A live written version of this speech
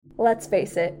Let's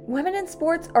face it, women in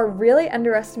sports are really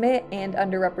underestimated and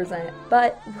underrepresented,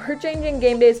 but we're changing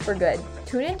game days for good.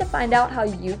 Tune in to find out how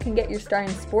you can get your start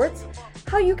in sports,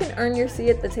 how you can earn your seat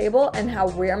at the table, and how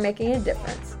we're making a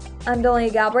difference. I'm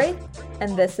Delaney,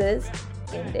 and this is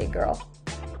Game Day Girl.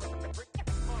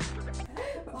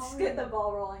 Let's get the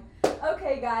ball rolling.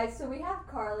 Okay guys, so we have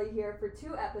Carly here for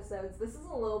 2 episodes. This is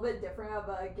a little bit different of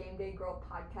a Game Day Girl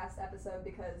podcast episode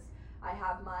because I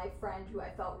have my friend who I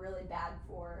felt really bad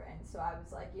for, and so I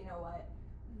was like, you know what,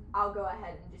 I'll go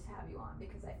ahead and just have you on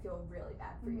because I feel really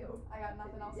bad for you. I got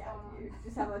nothing else going on. You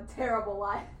just have a terrible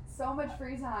life. So much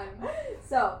free time.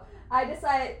 So I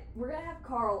decided we're going to have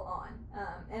Carl on,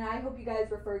 and I hope you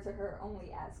guys refer to her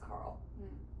only as Carl,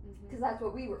 because that's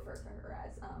what we refer to her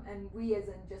as, and we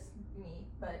isn't just me,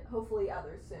 but hopefully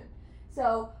others soon.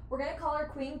 So we're going to call her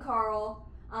Queen Carl.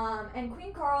 And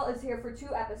Queen Carl is here for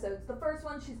 2 episodes. The first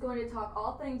one, she's going to talk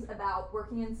all things about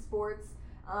working in sports,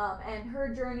 and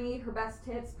her journey, her best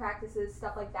tips, practices,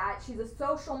 stuff like that. She's a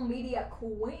social media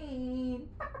queen.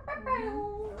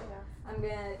 I'm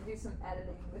going to do some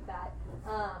editing with that.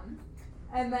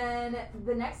 And then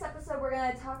the next episode, we're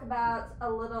going to talk about a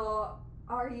little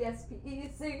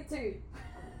RESPECT.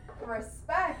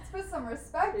 Respect. Put some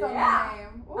respect on the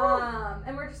name.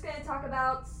 And we're just going to talk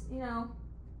about, you know,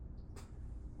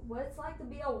 what it's like to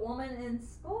be a woman in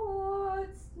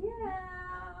sports.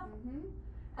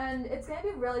 And it's going to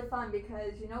be really fun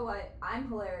because, you know what, I'm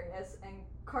hilarious and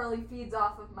Carly feeds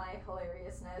off of my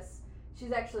hilariousness.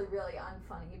 She's actually really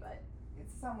unfunny, but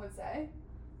some would say.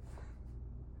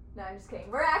 No, I'm just kidding.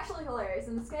 We're actually hilarious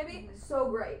and it's going to be so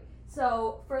great.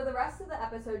 So for the rest of the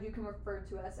episode, you can refer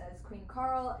to us as Queen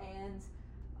Carl and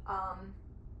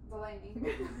Delaney.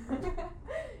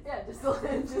 Yeah, just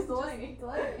Delaney.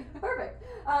 Perfect.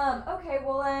 Okay,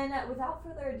 well then, without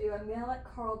further ado, I'm gonna let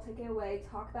Carl take it away,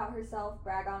 talk about herself,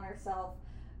 brag on herself.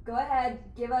 Go ahead,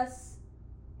 give us,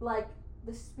 like,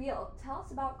 the spiel. Tell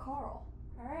us about Carl.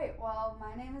 Alright, well,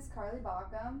 my name is Carley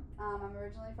Bauckham. I'm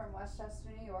originally from Westchester,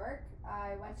 New York.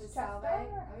 I went to Salve.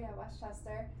 Oh yeah,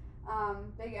 Westchester.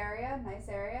 Big area, nice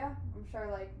area. I'm sure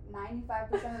like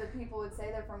 95% of the people would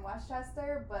say they're from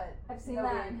Westchester, but I've seen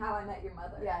that in How I Met Your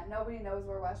Mother. Yeah, nobody knows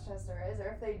where Westchester is, or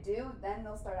if they do, then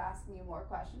they'll start asking you more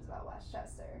questions about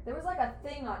Westchester. There was like a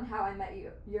thing on How I Met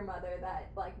Your Mother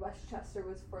that like Westchester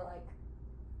was for like,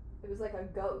 it was like a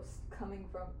ghost coming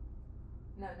from,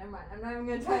 no, never mind. I'm not even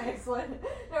gonna try and explain it.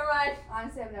 Never mind.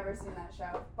 Honestly, I've never seen that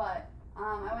show, but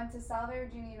I went to Salve,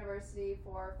 Virginia University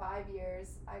for 5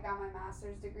 years. I got my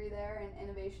master's degree there in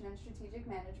innovation and strategic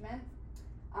management.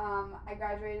 I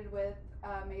graduated with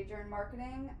a major in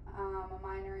marketing, a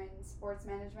minor in sports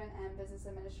management and business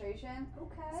administration.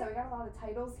 Okay. So we got a lot of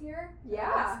titles here. Yeah.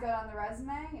 It looks good on the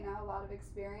resume, you know, a lot of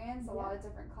experience, a lot of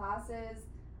different classes.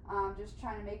 Just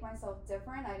trying to make myself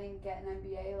different. I didn't get an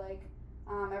MBA like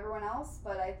everyone else,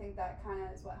 but I think that kind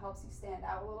of is what helps you stand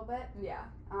out a little bit. Yeah.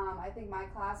 I think my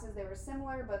classes, they were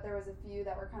similar, but there was a few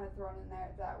that were kind of thrown in there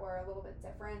that were a little bit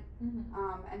different.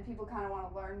 And people kind of want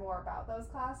to learn more about those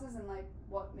classes and like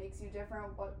what makes you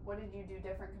different. What did you do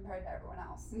different compared to everyone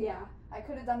else? Yeah. I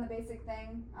could have done the basic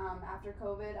thing. After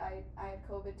COVID, I had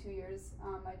COVID 2 years,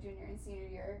 my junior and senior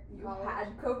year in college. You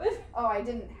had COVID? Oh, I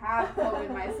didn't have COVID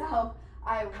myself.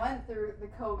 I went through the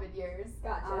COVID years.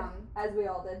 Gotcha. As we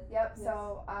all did. Yep. Yes.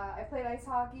 So I played ice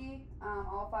hockey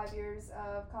all 5 years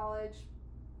of college.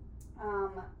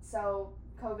 So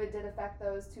COVID did affect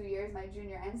those 2 years, my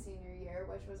junior and senior year,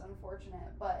 which was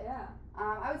unfortunate. But yeah.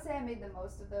 I would say I made the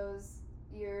most of those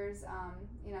years.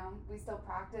 You know, we still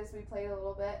practiced, we played a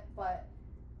little bit, but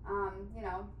you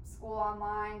know, school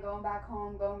online, going back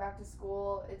home, going back to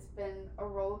school, it's been a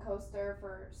roller coaster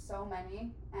for so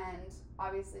many, and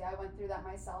obviously I went through that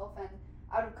myself, and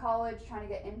out of college trying to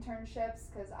get internships,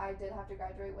 because I did have to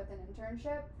graduate with an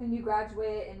internship. And you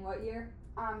graduated in what year?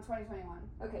 2021.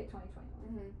 Okay,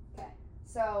 2021. Okay.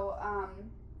 So,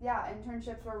 yeah,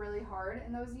 internships were really hard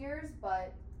in those years,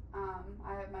 but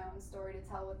I have my own story to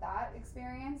tell with that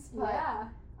experience. But, yeah.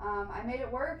 I made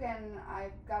it work, and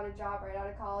I got a job right out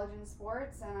of college in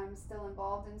sports, and I'm still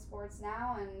involved in sports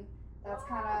now, and that's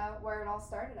kind of where it all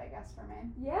started, I guess, for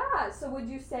me. Yeah. So would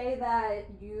you say that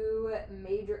you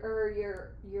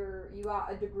you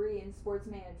got a degree in sports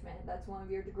management? That's one of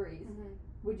your degrees.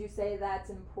 Would you say that's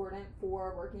important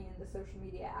for working in the social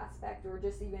media aspect, or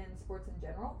just even in sports in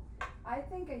general? I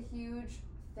think a huge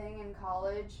thing in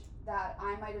college that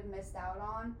I might have missed out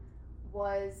on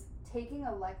was taking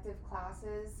elective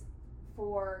classes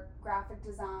for graphic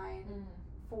design,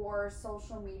 for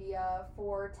social media,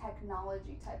 for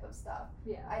technology type of stuff.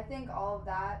 Yeah. I think all of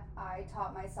that I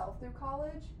taught myself through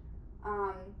college.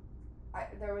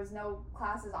 there was no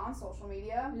classes on social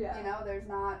media. Yeah. You know, there's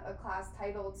not a class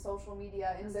titled social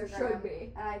media Instagram. There should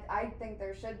be. And I think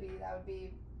there should be. That would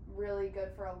be really good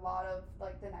for a lot of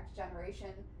like the next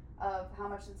generation of how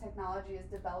much the technology is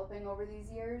developing over these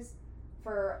years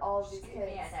for all of these kids. Give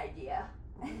me an idea.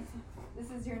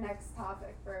 This is your next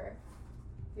topic for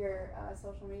your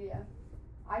social media.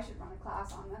 I should run a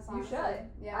class on this. Honestly. You should.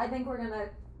 Yeah. I think we're gonna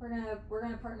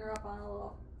partner up on a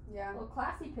little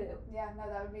classy poo. Yeah. No,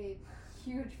 that would be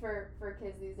huge for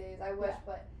kids these days. I wish,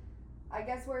 but I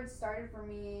guess where it started for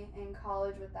me in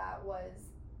college with that was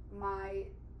my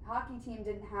hockey team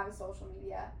didn't have a social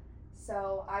media,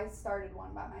 so I started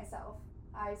one by myself.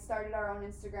 I started our own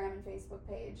Instagram and Facebook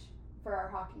page for our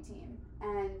hockey team,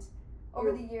 and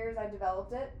over the years I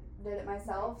developed it, did it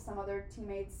myself. Some other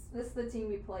teammates. This is the team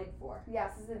we played for.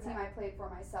 Yes, this is the team I played for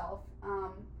myself.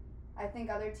 I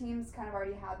think other teams kind of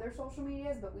already had their social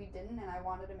medias, but we didn't, and I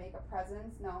wanted to make a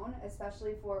presence known,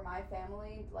 especially for my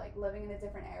family, like living in a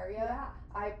different area. Yeah.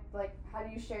 I like, how do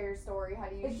you share your story? How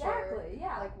do you share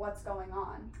like what's going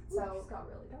on? Ooh, So it's got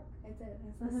really dark. it did.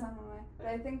 It's the sun on my. But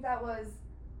I think that was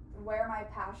where my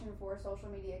passion for social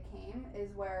media came.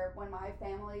 Is where when my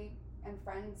family and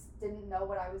friends didn't know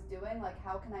what I was doing, like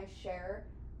how can I share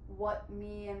what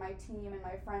me and my team and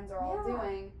my friends are all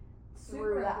doing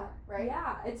through that, right?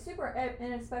 Yeah, it's super,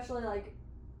 and especially like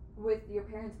with your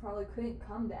parents probably couldn't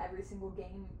come to every single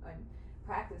game and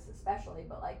practice especially,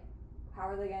 but like how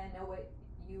are they going to know what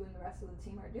you and the rest of the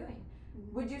team are doing?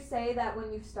 Mm-hmm. Would you say that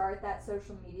when you start that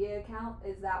social media account,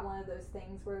 is that one of those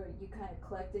things where you kind of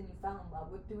clicked and you fell in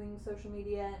love with doing social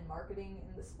media and marketing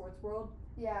in the sports world?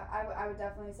 Yeah, I would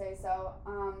definitely say so.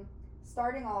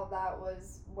 Starting all of that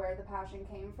was where the passion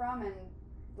came from, and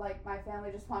like my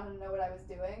family just wanted to know what I was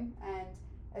doing, and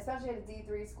especially at a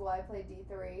D3 school, I played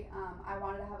D3, I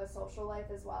wanted to have a social life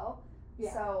as well.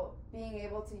 Yeah. So being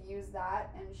able to use that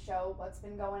and show what's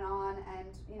been going on, and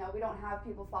you know, we don't have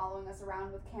people following us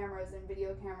around with cameras and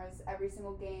video cameras every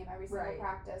single game, every single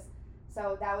practice.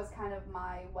 So that was kind of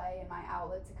my way and my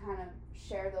outlet to kind of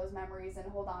share those memories and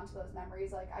hold on to those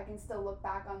memories. Like I can still look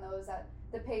back on those at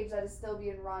the page that is still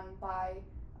being run by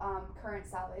current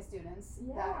Salve students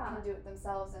that can do it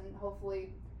themselves and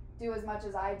hopefully do as much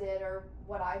as I did or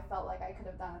what I felt like I could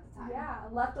have done at the time. Yeah,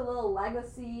 left a little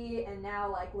legacy, and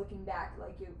now like looking back,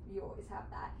 like you always have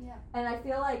that. Yeah. And I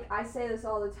feel like I say this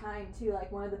all the time too,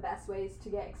 like one of the best ways to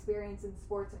get experience in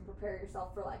sports and prepare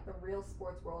yourself for like the real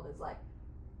sports world is like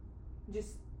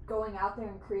just going out there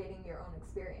and creating your own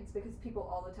experience, because people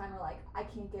all the time are like, I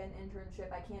can't get an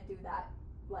internship, I can't do that.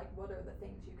 Like, what are the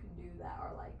things you can do that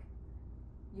are like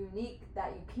unique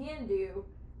that you can do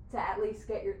to at least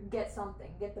get something,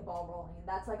 get the ball rolling? And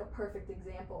that's like a perfect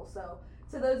example. So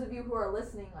to those of you who are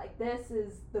listening, like this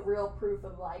is the real proof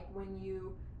of like when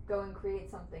you go and create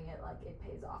something, it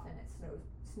pays off and it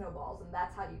snowballs, and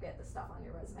that's how you get the stuff on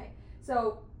your resume.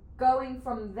 So going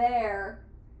from there,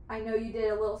 I know you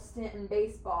did a little stint in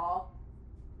baseball,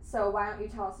 so why don't you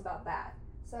tell us about that?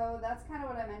 So that's kind of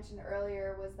what I mentioned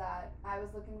earlier, was that I was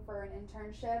looking for an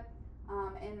internship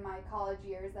in my college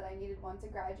years, that I needed one to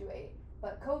graduate.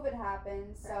 But COVID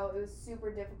happened, so it was super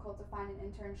difficult to find an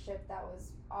internship that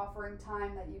was offering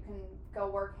time that you can go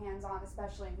work hands-on,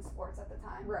 especially in sports at the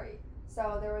time. Right.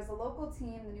 So there was a local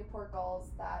team, the Newport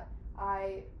Gulls, that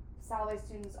Salve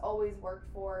students always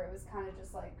worked for. It was kind of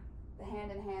just like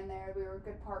hand in hand there. We were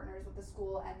good partners with the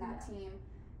school and that team.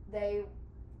 They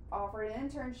offered an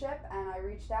internship, and I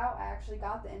reached out. I actually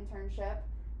got the internship,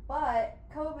 but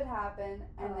COVID happened,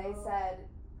 and they said,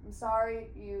 I'm sorry,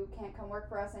 you can't come work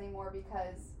for us anymore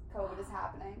because COVID is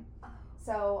happening.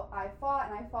 So I fought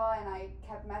and I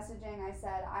kept messaging. I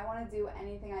said, I want to do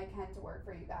anything I can to work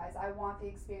for you guys. I want the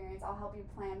experience. I'll help you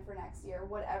plan for next year,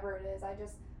 whatever it is.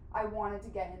 I wanted to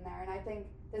get in there, and I think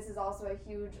this is also a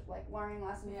huge like learning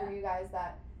lesson for you guys,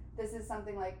 that this is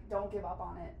something like, don't give up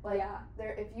on it. Like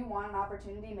if you want an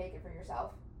opportunity, make it for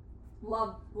yourself.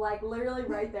 Love, like literally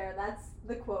right there. That's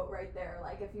the quote right there.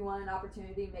 Like, if you want an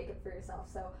opportunity, make it for yourself.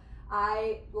 So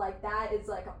I like that is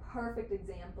like a perfect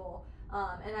example.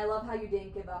 And I love how you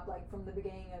didn't give up, like from the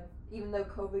beginning of, even though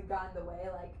COVID got in the way,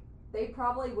 like they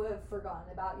probably would have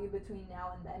forgotten about you between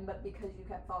now and then, but because you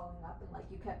kept following up and like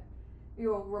you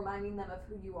were reminding them of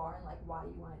who you are and like why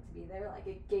you wanted to be there, like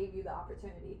it gave you the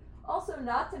opportunity. Also,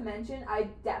 not to mention, I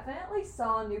definitely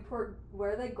saw Newport,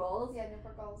 where are they, Gulls? Yeah,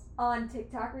 Newport Gulls. On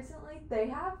TikTok recently. They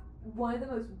have one of the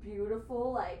most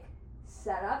beautiful like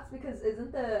setups? Because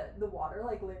isn't the water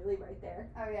like literally right there?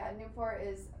 Oh yeah, Newport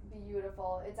is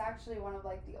beautiful. It's actually one of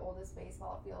like the oldest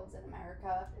baseball fields in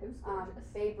America. It was gorgeous.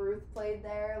 Babe Ruth played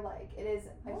there. Like, it is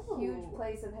a huge Oh.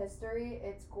 place of history.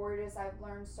 It's gorgeous. I've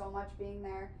learned so much being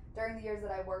there. During the years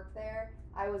that I worked there,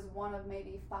 I was one of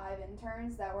maybe 5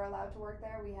 interns that were allowed to work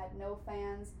there. We had no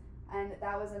fans, and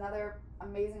that was another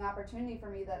amazing opportunity for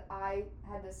me, that I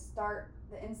had to start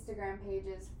the Instagram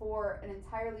pages for an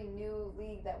entirely new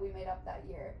league that we made up that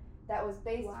year. That was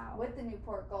based Wow. with the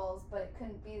Newport Gulls, but it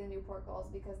couldn't be the Newport Gulls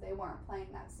because they weren't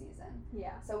playing that season.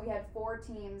 Yeah. So we had 4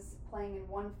 teams playing in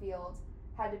one field,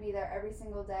 had to be there every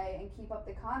single day and keep up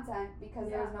the content because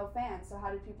there was no fans. So how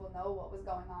did people know what was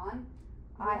going on?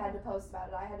 I had to post about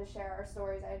it. I had to share our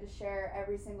stories. I had to share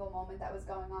every single moment that was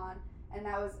going on. And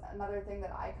that was another thing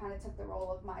that I kind of took the role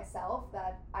of myself,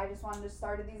 that I just wanted to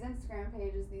start these Instagram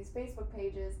pages, these Facebook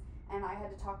pages, and I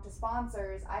had to talk to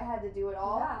sponsors. I had to do it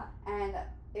all. Yeah. And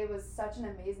it was such an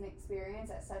amazing experience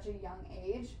at such a young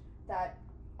age, that,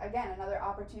 again, another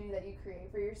opportunity that you create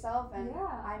for yourself. And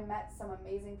I met some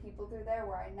amazing people through there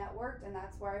where I networked, and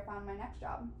that's where I found my next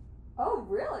job. Oh,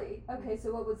 really? Okay,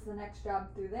 so what was the next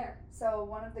job through there? So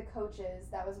one of the coaches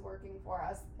that was working for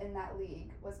us in that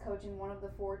league was coaching one of the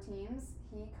 4 teams.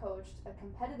 He coached a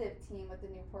competitive team with the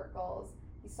Newport Gulls.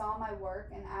 He saw my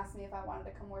work and asked me if I wanted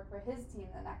to come work for his team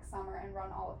the next summer and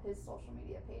run all of his social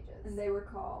media pages. And they were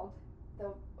called?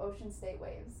 The Ocean State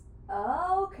Waves.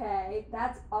 Okay,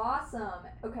 that's awesome.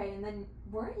 Okay, and then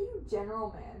weren't you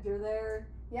general manager there?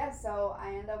 Yeah, so I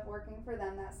ended up working for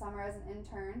them that summer as an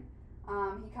intern.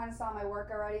 He kind of saw my work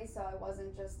already, so I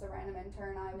wasn't just a random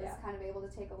intern. I was kind of able to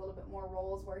take a little bit more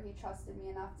roles where he trusted me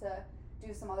enough to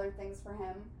do some other things for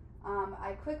him.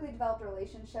 I quickly developed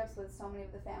relationships with so many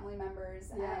of the family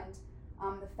members and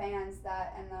the fans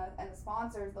that and the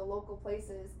sponsors, the local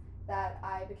places, that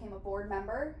I became a board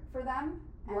member for them.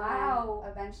 And then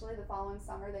eventually, the following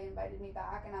summer, they invited me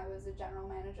back, and I was a general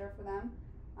manager for them.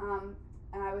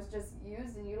 And I was just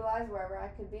used and utilized wherever I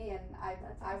could be, and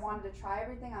I wanted to try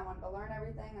everything, I wanted to learn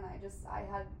everything, and I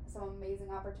had some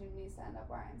amazing opportunities to end up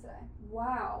where I am today.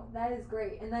 Wow, that is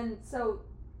great. And then, so,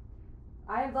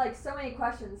 I have like so many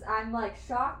questions. I'm like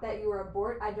shocked that you were a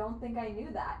board, I don't think I knew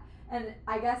that. And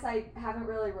I guess I haven't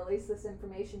really released this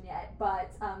information yet,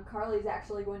 but Carley's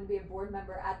actually going to be a board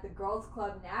member at the Girls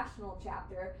Club National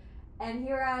Chapter. And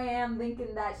here I am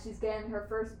thinking that she's getting her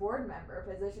first board member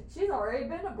position. She's already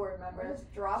been a board member. We're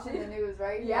just dropping the news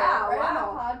right here. Yeah, right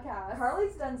wow. on the podcast.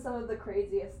 Carley's done some of the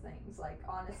craziest things. Like,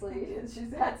 honestly,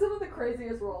 she's had some of the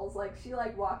craziest roles. Like, she,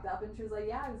 like, walked up and she was like,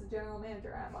 yeah, I was a general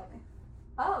manager. And I'm like,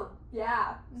 oh,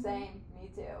 yeah, same,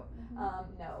 me too.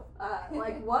 No.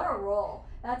 Like, what a role.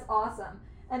 That's awesome.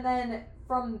 And then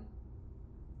from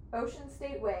Ocean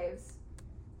State Waves,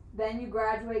 then you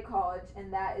graduate college,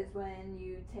 and that is when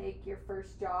you take your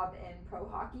first job in pro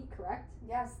hockey, correct?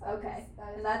 Yes. Okay.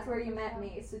 And that's where you met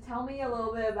me. So tell me a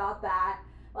little bit about that.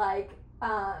 Like,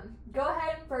 go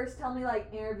ahead and first tell me, like,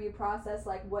 interview process.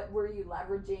 Like, what were you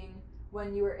leveraging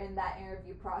when you were in that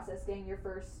interview process, getting your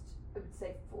first, I would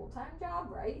say, full-time job,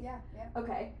 right? Yeah.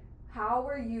 Okay. How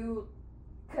were you,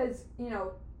 because, you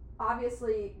know,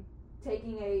 obviously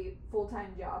taking a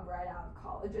full-time job right out of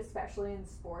college, especially in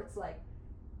sports, like,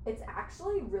 it's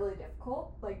actually really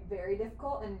difficult, like very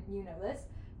difficult, and you know this,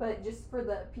 but just for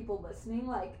the people listening,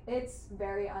 like it's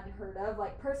very unheard of.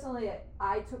 Like personally,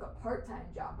 I took a part-time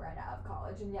job right out of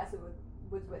college, and yes, it was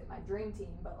with my dream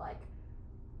team, but like,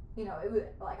 you know, it was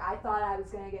like I thought I was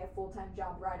going to get a full-time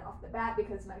job right off the bat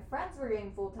because my friends were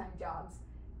getting full-time jobs,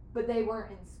 but they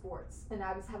weren't in sports, and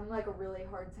I was having like a really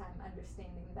hard time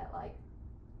understanding that like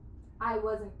I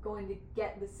wasn't going to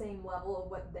get the same level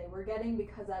of what they were getting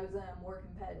because I was in a more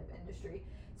competitive industry.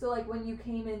 So like when you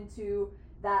came into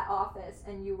that office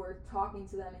and you were talking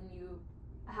to them and you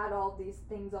had all these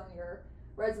things on your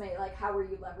resume, like how were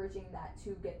you leveraging that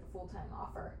to get the full-time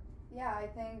offer? Yeah, I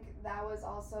think that was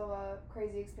also a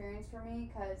crazy experience for me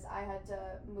because I had to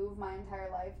move my entire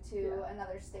life to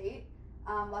another state.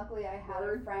 Luckily I had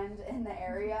a friend in the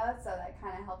area, so that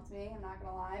kind of helped me, I'm not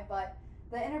going to lie, but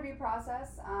the interview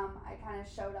process, I kind of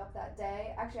showed up that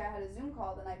day. Actually, I had a Zoom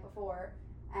call the night before,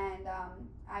 and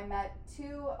I met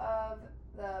 2 of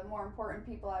the more important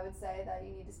people, I would say, that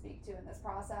you need to speak to in this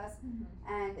process.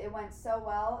 And it went so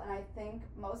well, and I think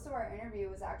most of our interview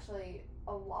was actually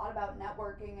a lot about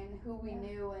networking and who we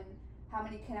knew and how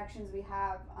many connections we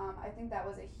have. I think that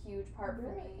was a huge part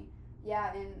for me.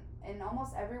 Yeah, in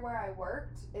almost everywhere I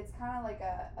worked, it's kind of like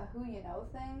a who you know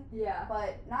thing. Yeah.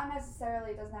 But not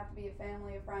necessarily, it doesn't have to be a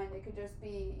family, a friend. It could just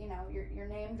be, you know, your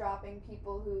name dropping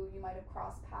people who you might have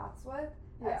crossed paths with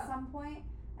at some point.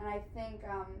 And I think,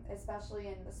 especially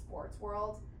in the sports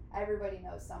world, everybody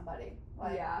knows somebody.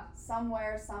 Like,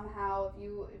 somewhere, somehow,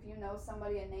 if you know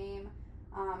somebody, a name,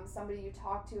 somebody you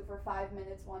talk to for 5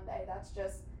 minutes one day, that's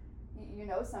just, you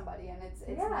know somebody, and it's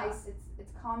nice.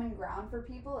 It's common ground for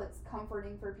people. It's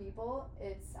comforting for people.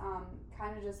 It's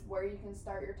kind of just where you can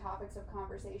start your topics of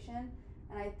conversation.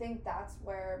 And I think that's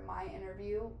where my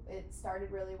interview, it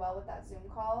started really well with that Zoom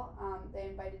call. They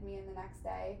invited me in the next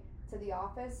day to the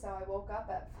office, so I woke up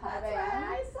at 5 a.m. That's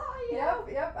right, I saw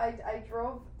you. Yep. I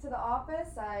drove to the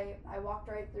office. I walked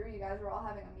right through. You guys were all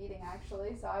having a meeting,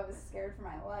 actually, so I was scared for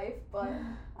my life. But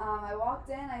I walked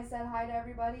in. I said hi to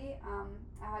everybody.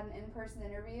 I had an in-person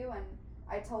interview, and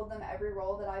I told them every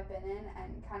role that I've been in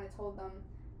and kind of told them,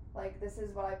 like, this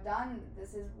is what I've done.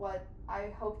 This is what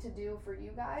I hope to do for you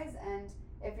guys. And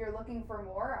if you're looking for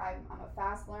more, I'm a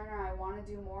fast learner. I want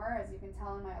to do more. As you can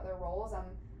tell in my other roles,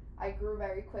 I grew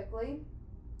very quickly,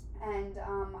 and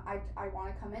I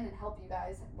want to come in and help you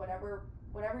guys. Whatever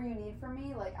you need from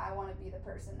me, like, I want to be the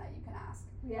person that you can ask.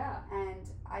 Yeah. And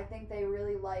I think they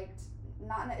really liked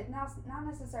not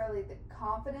necessarily the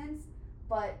confidence,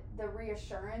 but the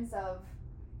reassurance of,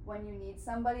 when you need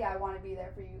somebody, I want to be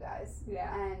there for you guys.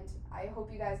 Yeah. And I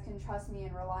hope you guys can trust me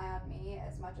and rely on me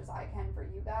as much as I can for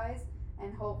you guys,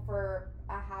 and hope for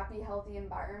a happy, healthy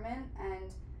environment,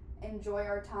 and enjoy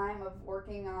our time of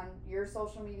working on your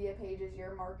social media pages,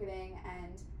 your marketing,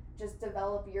 and just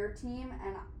develop your team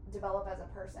and develop as a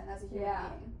person, as a human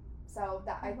being. So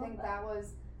I think that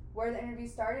was where the interview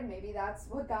started. Maybe that's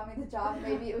what got me the job.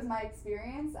 Maybe it was my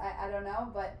experience. I don't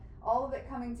know, but all of it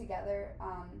coming together,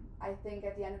 I think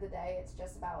at the end of the day, it's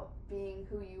just about being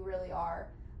who you really are.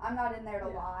 I'm not in there to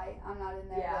lie. I'm not in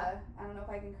there to, I don't know if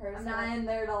I can curse. I'm not in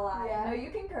there to lie. Yeah. No,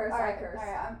 you can curse. All right, I curse.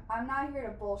 All right. I'm not here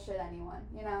to bullshit anyone,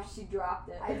 you know? She dropped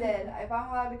it. I did. If I'm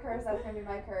allowed to curse, that's going to be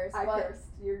my curse. I cursed.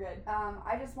 You're good.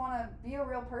 I just want to be a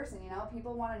real person, you know?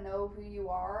 People want to know who you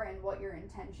are and what your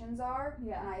intentions are.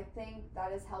 Yeah. And I think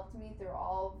that has helped me through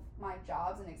all of my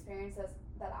jobs and experiences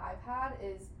that I've had,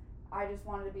 is I just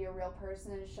wanted to be a real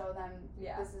person and show them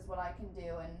this is what I can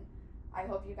do. And I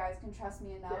hope you guys can trust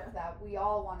me enough that we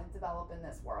all want to develop in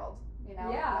this world. You know,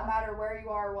 no matter where you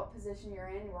are, what position you're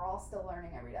in, we're all still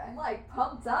learning every day. I'm like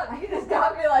pumped up. You just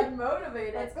got me like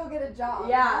motivated. Let's go get a job.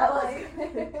 Yeah.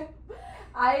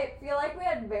 I feel like we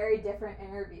had very different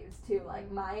interviews too. Like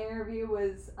my interview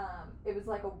was, it was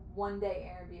like a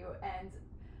 1-day interview, and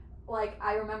like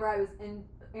I remember I was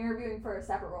interviewing for a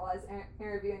separate role. I was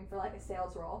interviewing for like a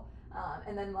sales role,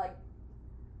 and then like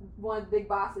one of the big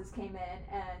bosses came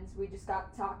in and we just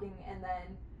got talking, and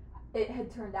then it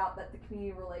had turned out that the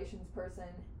community relations person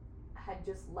had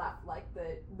just left like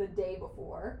the day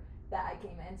before that I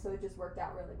came in, so it just worked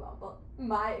out really well.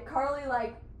 But Carley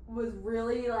like was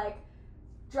really like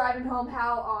driving home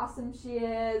how awesome she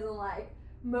is and like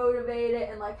motivated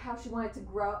and like how she wanted to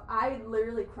grow. I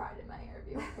literally cried in my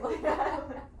interview.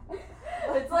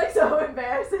 It's like so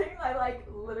embarrassing. I like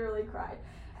literally cried.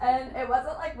 And it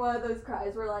wasn't like one of those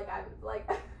cries where like I like,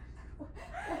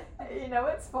 you know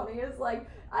what's funny is like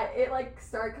it like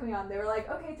started coming on. They were like,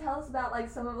 okay, tell us about like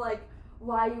some of like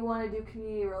why you want to do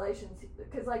community relations,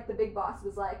 because like the big boss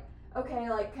was like, okay,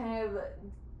 like kind of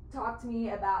talk to me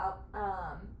about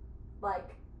like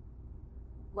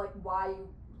why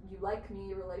you like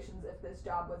community relations if this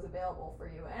job was available for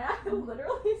you. And I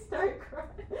literally started crying.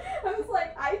 I was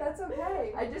like, that's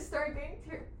okay. I just started getting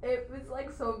tears. It was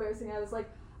like so embarrassing. I was like,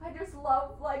 I just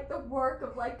love like the work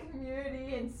of like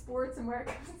community and sports and where it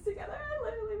comes together. I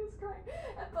literally was crying.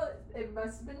 But it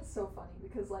must have been so funny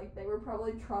because like they were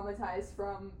probably traumatized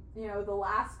from, you know, the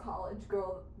last college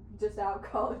girl, just out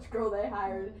college girl they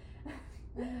hired.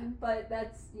 Mm-hmm. But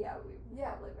that's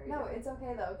probably very different. It's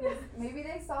okay though, because maybe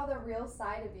they saw the real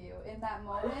side of you in that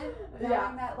moment,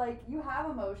 knowing that like you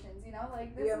have emotions, you know,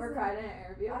 like this. You ever cried in an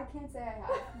interview? I can't say I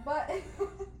have, but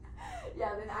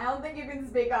yeah, then I don't think you can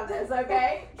speak on this,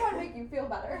 okay? Trying to make you feel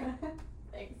better.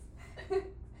 Thanks.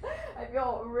 I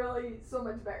feel really so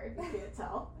much better if you can't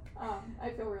tell. I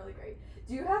feel really great.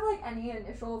 Do you have like any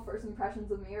initial first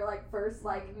impressions of me, or like first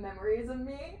like memories of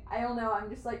me? I don't know, I'm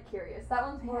just like curious. That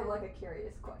one's more of like a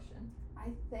curious question. I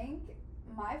think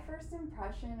my first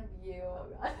impression of you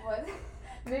was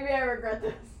maybe I regret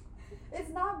this. It's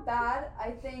not bad.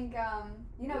 I think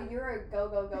you know, you're a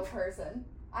go person.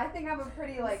 I think I'm a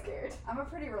pretty like scared. I'm a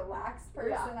pretty relaxed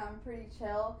person. Yeah. I'm pretty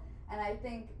chill, and I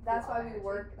think that's why we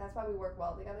work. That's why we work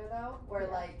well together, though. Where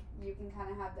like you can kind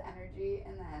of have the energy,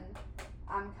 and then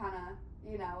I'm kind of,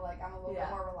 you know, like I'm a little bit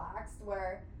more relaxed.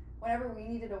 Where whenever we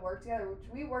needed to work together, which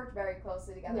we worked very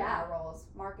closely together in our roles,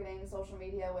 marketing, social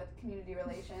media with community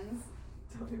relations,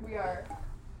 we are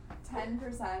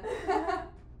 10%.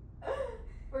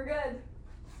 We're good.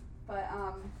 But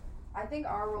I think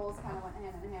our roles kind of went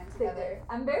hand in hand together.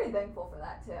 I'm very thankful for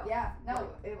that too. Yeah, no,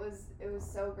 it was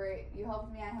so great. You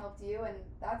helped me, I helped you, and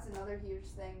that's another huge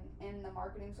thing in the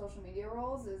marketing social media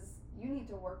roles is you need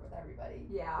to work with everybody.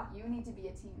 Yeah. You need to be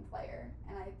a team player,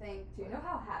 and I think. Do you know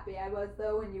how happy I was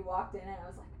though when you walked in and I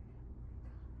was like.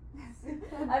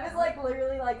 I was like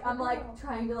literally like I'm like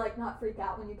trying to like not freak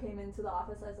out when you came into the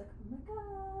office. I was like, oh my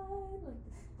god, like this is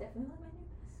definitely my new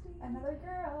bestie. Another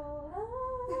girl.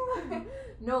 Ah.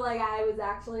 No, like I was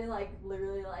actually like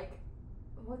literally like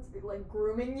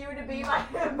grooming you to be my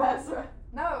best friend.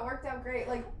 No, it worked out great.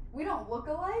 Like we don't look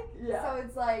alike, so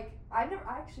it's like I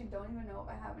actually don't even know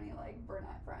if I have any like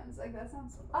brunette friends. Like that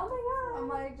sounds so funny. Oh my god. I'm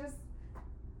like just.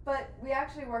 But we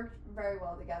actually worked very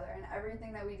well together, and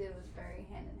everything that we did was very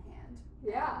hand in hand.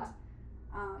 Yeah.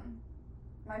 And,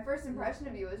 my first impression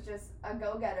of you was just a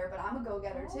go-getter, but I'm a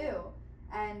go-getter too.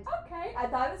 And okay, I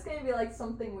thought it was gonna be like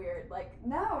something weird, like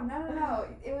no.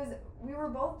 It was we were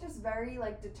both just very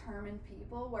like determined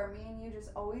people, where me and you just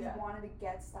always wanted to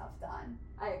get stuff done.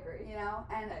 I agree. You know,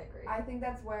 and I agree. I think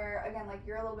that's where again, like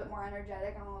you're a little bit more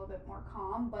energetic, I'm a little bit more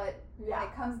calm, but when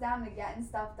it comes down to getting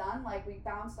stuff done, like we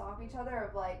bounced off each other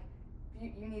of like.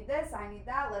 You need this, I need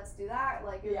that, let's do that.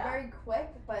 Like, it was very quick,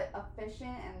 but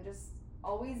efficient and just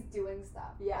always doing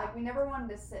stuff. Yeah. Like, we never wanted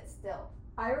to sit still.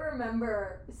 I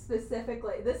remember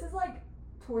specifically, this is like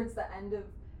towards the end of,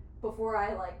 before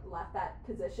I like left that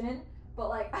position, but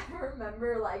like I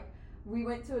remember like we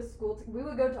went to a school, we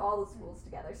would go to all the schools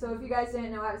together. So if you guys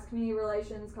didn't know, I was community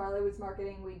relations, Carly was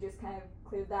marketing, we just kind of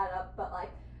cleared that up, but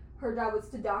like her job was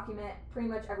to document pretty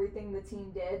much everything the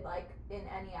team did, like in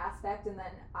any aspect, and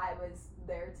then I was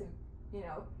there to, you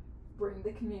know, bring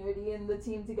the community and the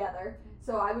team together.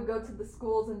 So I would go to the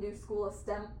schools and do school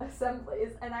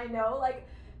assemblies, and I know like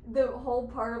the whole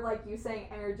part of like you saying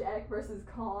energetic versus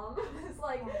calm is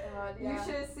like you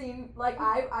should have seen like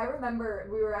I remember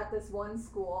we were at this one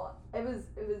school. It was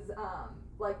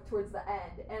like towards the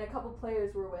end, and a couple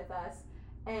players were with us.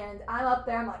 And I'm up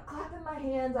there, I'm like clapping my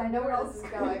hands. I know where this is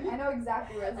going. I know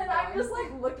exactly where this is going. And I'm just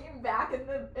like looking back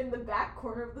in the back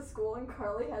corner of the school, and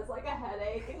Carly has like a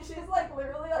headache, and she's like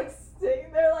literally like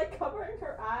sitting there like covering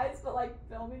her eyes, but like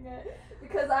filming it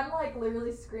because I'm like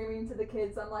literally screaming to the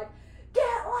kids. I'm like,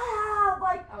 get loud!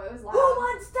 Like, it was loud. Who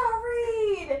wants to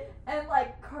read? And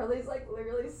like Carly's like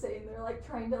literally sitting there like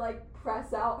trying to like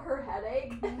press out her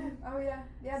headache. Oh yeah,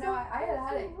 no, I had a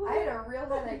headache. I had a real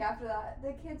headache after that.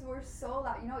 The kids were so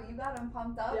loud. You know, you got them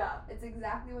pumped up. Yeah. It's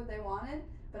exactly what they wanted.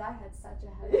 But I had such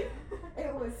a headache.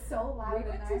 It was so loud in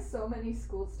there. We went to so many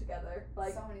schools together.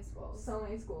 Like so many schools. So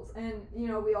many schools. And you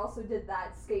know, we also did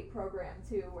that skate program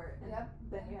too, where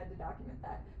then you had to document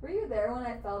that. Were you there when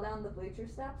I fell down the bleacher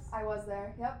steps? I was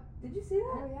there. Yep. Did you see that?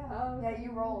 Oh yeah. Oh, yeah,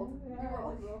 you rolled. Yeah, you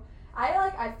rolled.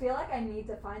 I feel like I need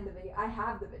to find the video. I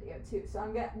have the video too,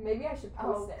 so maybe I should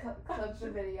post it. Clip the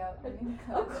video. You need to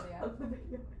clip the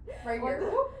video. Right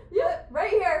here. Yeah, right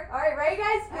here. All right, ready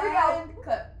guys? Here we go.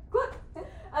 Clip.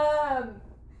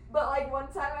 But like one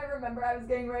time I remember I was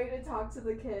getting ready to talk to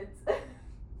the kids.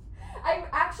 I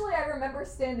remember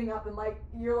standing up and like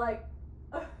you're like.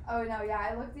 Oh no, yeah,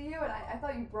 I looked at you and I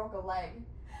thought you broke a leg.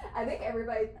 I think I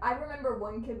remember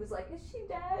one kid was like, is she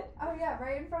dead? Oh yeah,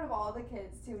 right in front of all the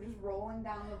kids too, just rolling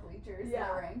down the bleachers in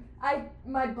the ring.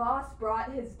 My boss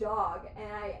brought his dog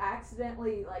and I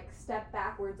accidentally like stepped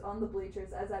backwards on the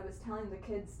bleachers as I was telling the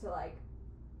kids to like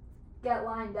get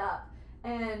lined up.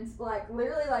 And like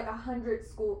literally like 100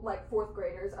 fourth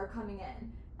graders are coming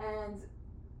in, and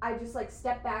I just like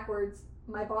stepped backwards.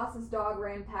 My boss's dog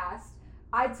ran past.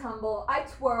 I tumble, I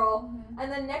twirl,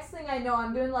 and then next thing I know,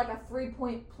 I'm doing like a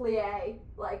 3-point plie,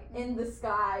 like in the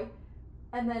sky,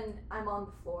 and then I'm on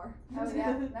the floor. Oh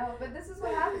yeah, no, but this is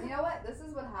what happens. You know what? This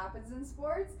is what happens in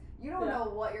sports. You don't know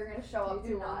what you're gonna show up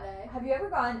to one day. Have you ever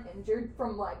gotten injured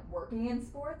from like working in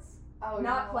sports? Oh,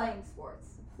 not playing sports.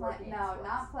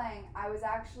 Not playing. I was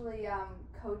actually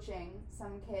coaching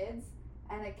some kids,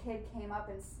 and a kid came up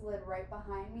and slid right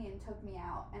behind me and took me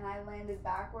out, and I landed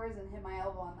backwards and hit my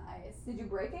elbow on the ice. Did you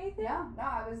break anything? No,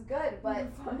 I was good, but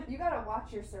you gotta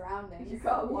watch your surroundings. You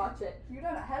gotta watch it. You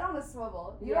don't head on a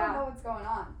swivel. You don't know what's going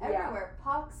on. Everywhere,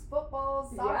 pucks,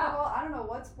 footballs, soccer ball. I don't know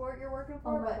what sport you're working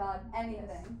for, but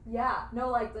anything. Yes. Yeah, no,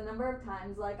 like the number of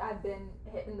times like I've been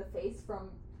hit in the face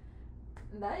from.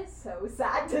 That is so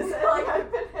sad to say. Like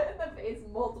I've been hit in the face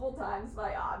multiple times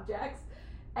by objects,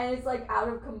 and it's like out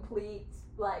of complete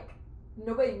like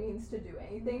nobody means to do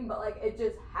anything, but like it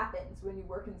just happens when you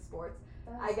work in sports.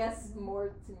 I guess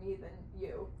more to me than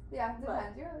you. Yeah, it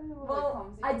depends. You're a little Well,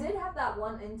 clumsy. I did have that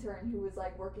one intern who was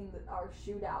like working our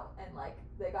shootout, and like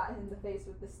they got hit in the face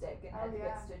with the stick and had to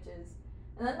get stitches.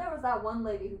 And then there was that one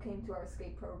lady who came to our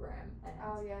skate program.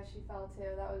 And she fell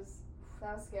too. That was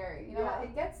scary. You know what?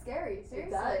 It gets scary.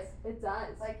 Seriously. It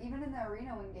does. Like even in the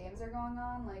arena when games are going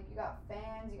on, like you got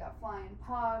fans, you got flying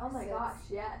pucks. Oh my gosh,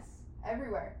 yes.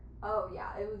 Everywhere. Oh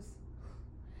yeah, it was.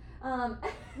 Now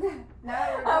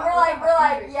we're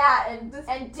like and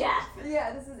death.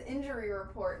 Yeah, this is injury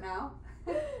report now.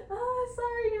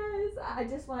 Sorry guys. I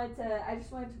just wanted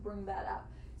to bring that up.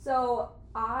 So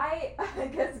I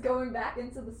guess going back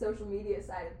into the social media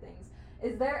side of things,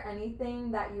 is there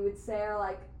anything that you would say are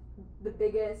like the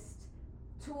biggest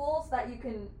tools that you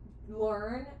can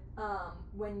learn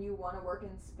when you want to work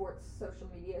in sports social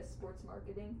media, sports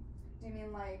marketing? Do you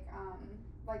mean like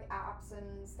apps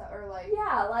and stuff, or like?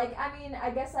 Yeah, like I mean, I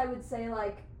guess I would say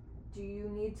like, do you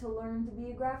need to learn to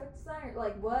be a graphic designer?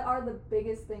 Like, what are the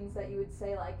biggest things that you would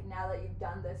say like now that you've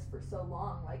done this for so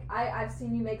long? Like I've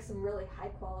seen you make some really high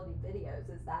quality videos.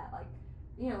 Is that like,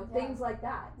 things like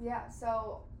that? Yeah.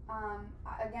 So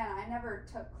again, I never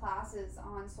took classes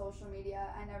on social media.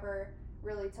 I never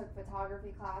really took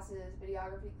photography classes,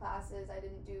 videography classes. I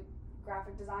didn't do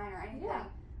graphic design or anything. Yeah.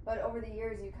 But over the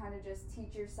years, you kind of just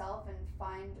teach yourself and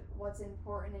find what's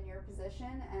important in your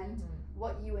position and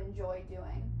what you enjoy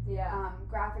doing. Yeah.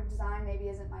 Graphic design maybe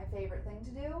isn't my favorite thing to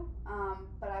do,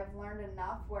 but I've learned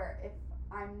enough where if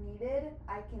I'm needed,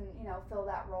 I can, fill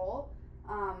that role.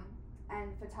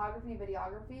 And photography,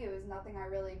 videography, it was nothing I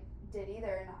really did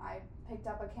either. And I picked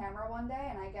up a camera one day,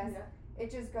 and I guess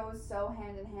it just goes so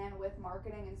hand in hand with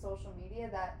marketing and social media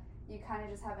that you kind of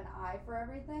just have an eye for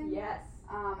everything. Yes.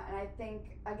 And I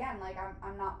think, again, like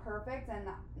I'm not perfect, and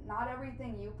not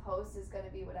everything you post is going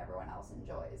to be what everyone else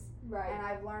enjoys. Right. And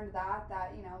I've learned that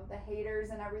the haters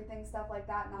and everything, stuff like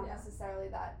that, not necessarily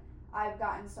that I've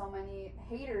gotten so many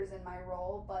haters in my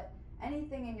role, but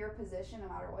anything in your position, no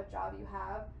matter what job you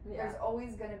have, there's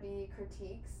always going to be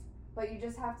critiques. But you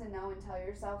just have to know and tell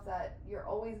yourself that you're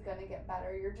always going to get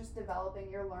better. You're just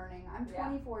developing, you're learning. I'm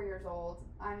 24 years old.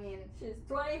 I mean, she's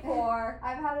 24.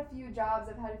 I've had a few jobs,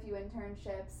 I've had a few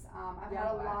internships. I've had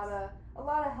a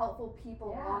lot of helpful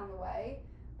people along the way.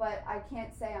 But I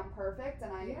can't say I'm perfect,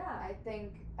 and I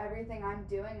think everything I'm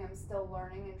doing, I'm still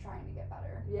learning and trying to get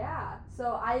better. Yeah.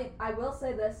 So I will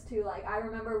say this too. Like I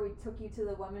remember we took you to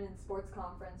the Women in Sports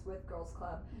conference with Girls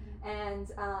Club, and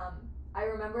I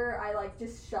remember I like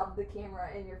just shoved the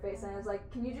camera in your face, and I was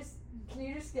like, can you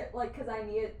just get like, because I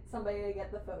needed somebody to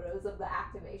get the photos of the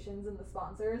activations and the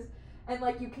sponsors, and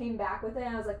like you came back with it,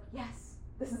 and I was like, yes,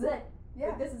 this is it. Yeah.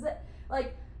 Like, this is it.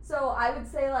 Like, so I would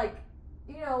say like,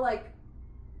 like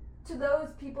to those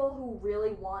people who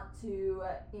really want to,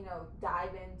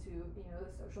 dive into,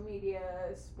 the social media,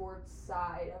 sports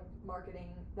side of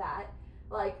marketing, that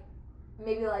like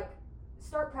maybe like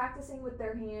start practicing with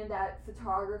their hand at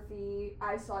photography.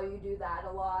 I saw you do that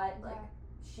a lot. Like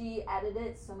she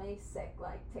edited so many sick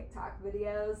like TikTok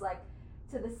videos, like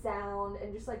to the sound,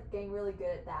 and just like getting really good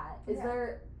at that. Is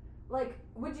there like,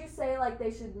 would you say like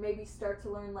they should maybe start to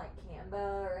learn like Canva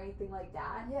or anything like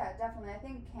that? Yeah, definitely. I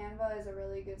think Canva is a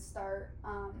really good start.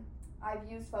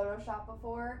 I've used Photoshop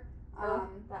before.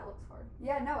 That looks hard.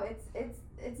 Yeah, no,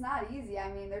 it's not easy.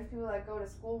 I mean, there's people that go to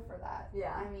school for that.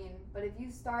 Yeah. I mean, but if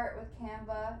you start with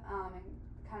Canva and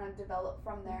kind of develop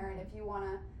from there, and if you want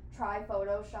to try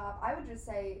Photoshop, I would just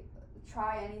say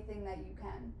try anything that you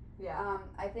can. Yeah.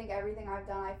 I think everything I've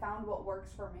done, I found what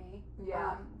works for me.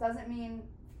 Yeah. Doesn't mean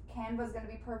Canva's going to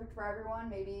be perfect for everyone.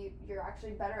 Maybe you're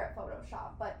actually better at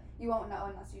Photoshop, but you won't know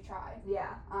unless you try.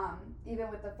 Yeah. Even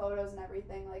with the photos and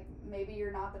everything, like maybe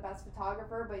you're not the best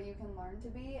photographer, but you can learn to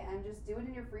be, and just do it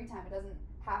in your free time. It doesn't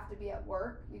have to be at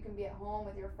work. You can be at home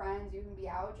with your friends. You can be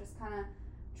out. Just kind of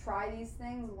try these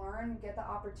things, learn, get the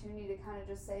opportunity to kind of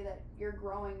just say that you're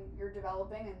growing, you're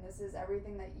developing, and this is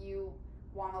everything that you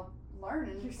want to learn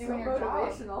and you're do so in your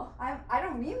motivational. job. I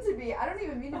don't mean to be. I don't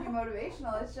even mean to be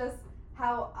motivational. It's just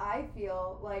how I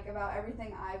feel like about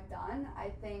everything I've done. I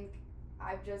think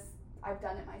I've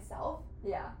done it myself.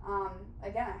 Yeah.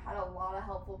 Again, I had a lot of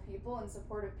helpful people and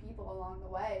supportive people along the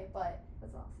way, but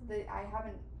that's awesome. I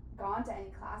haven't gone to any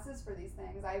classes for these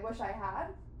things. I wish I had,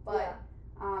 but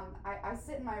I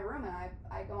sit in my room and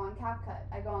I go on CapCut.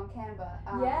 I go on Canva.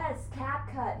 Yes,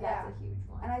 CapCut. That's a huge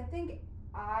one. And I think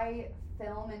I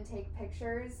film and take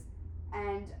pictures,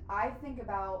 and I think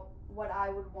about what I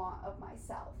would want of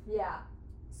myself. Yeah.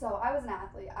 So I was an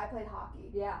athlete. I played hockey.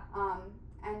 Yeah.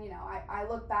 And I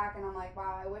look back and I'm like,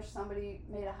 wow, I wish somebody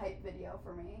made a hype video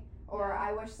for me, or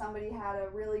I wish somebody had a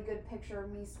really good picture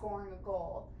of me scoring a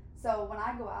goal. So when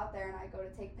I go out there and I go to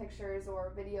take pictures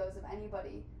or videos of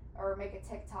anybody or make a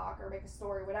TikTok or make a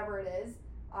story, whatever it is,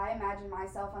 I imagine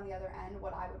myself on the other end,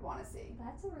 what I would want to see.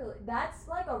 That's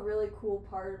like a really cool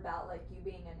part about like you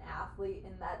being an athlete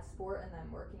in that sport and then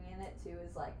working in it too,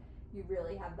 is like you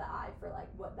really have the eye for like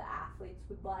what the athletes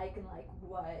would like and like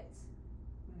what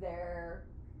their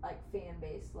like fan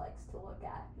base likes to look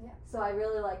at. Yeah. So I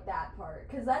really like that part,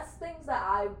 because that's things that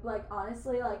I like,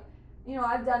 honestly, like, you know,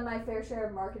 I've done my fair share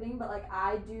of marketing, but like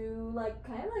I do like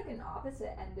kind of like an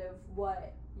opposite end of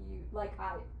what you do. Like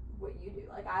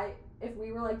if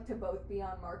we were like to both be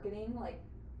on marketing, like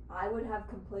I would have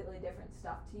completely different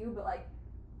stuff to you, but like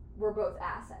we're both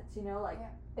assets, you know, like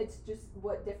it's just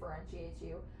what differentiates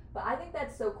you. But I think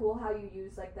that's so cool how you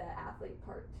use like the athlete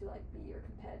part to like be your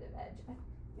competitive edge.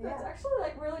 That's actually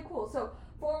like really cool. So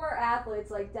former athletes,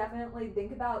 like definitely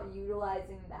think about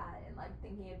utilizing that and like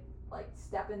thinking of like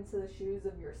step into the shoes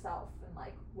of yourself and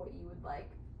like what you would like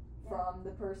from the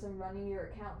person running your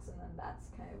accounts, and then that's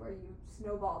kind of where you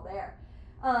snowball there.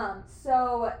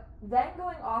 So then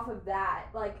going off of that,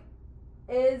 like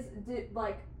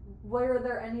were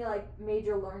there any like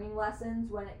major learning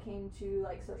lessons when it came to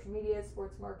like social media,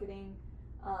 sports marketing,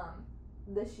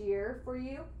 this year for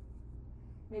you?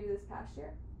 Maybe this past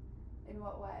year? In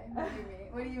what way? What do you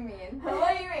mean? What do you mean?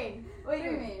 What do you mean? What do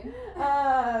you mean?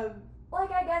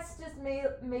 Like I guess just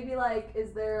maybe like,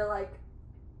 is there like,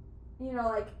 you know,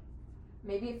 like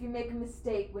maybe if you make a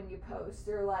mistake when you post,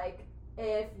 or like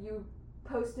if you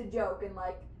post a joke and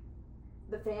like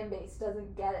the fan base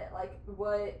doesn't get it, like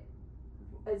what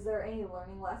is there any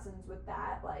learning lessons with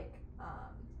that? Like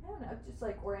I don't know, just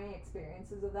like or any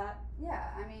experiences of that? Yeah,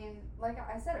 I mean, like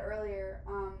I said earlier,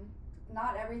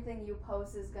 not everything you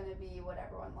post is going to be what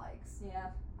everyone likes.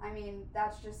 Yeah. I mean,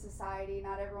 that's just society.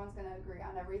 Not everyone's going to agree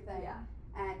on everything. Yeah.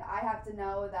 And I have to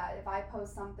know that if I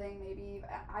post something, maybe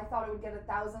I thought it would get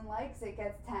 1,000 likes, it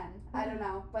gets 10. I don't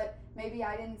know, but maybe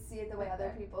I didn't see it the way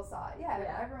other people saw it. Yeah,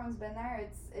 everyone's been there.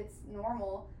 It's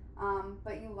normal.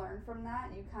 But you learn from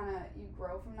that. You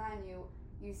grow from that, and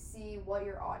you see what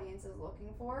your audience is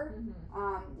looking for.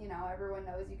 Mm-hmm. You know, everyone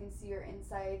knows you can see your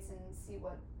insights and see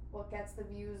what gets the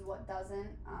views, what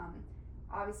doesn't.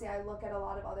 Obviously, I look at a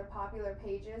lot of other popular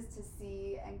pages to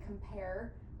see and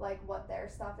compare like what their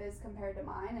stuff is compared to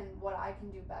mine and what I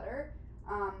can do better.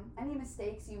 Any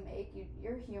mistakes you make,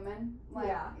 you're human.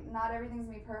 Like not everything's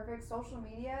gonna be perfect. Social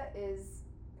media is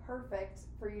perfect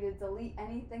for you to delete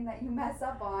anything that you mess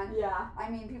up on. Yeah. I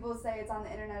mean, people say it's on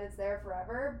the internet, it's there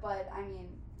forever, but I mean,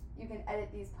 you can edit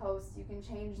these posts, you can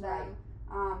change them.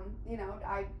 Right. You know,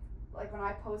 I like when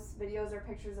I post videos or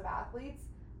pictures of athletes,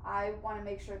 I want to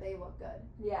make sure they look good.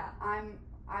 Yeah. I mean,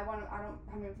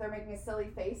 if they're making a silly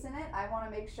face in it, I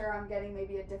want to make sure I'm getting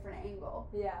maybe a different angle.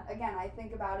 Yeah. Again, I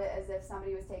think about it as if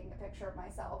somebody was taking a picture of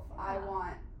myself. Yeah. I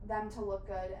want them to look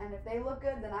good, and if they look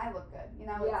good, then I look good. You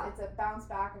know, it's a bounce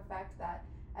back effect that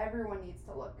everyone needs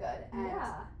to look good. And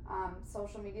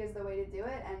social media is the way to do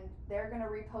it, and they're going to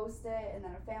repost it, and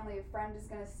then a family or friend is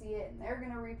going to see it, and they're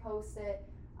going to repost it.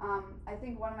 I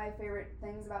think one of my favorite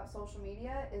things about social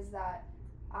media is that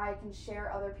I can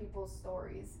share other people's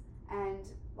stories. And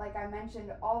like I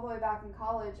mentioned, all the way back in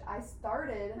college, I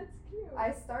started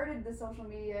the social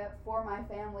media for my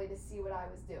family to see what I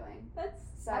was doing.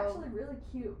 That's actually really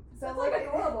cute. So that's like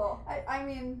adorable. I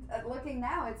mean, looking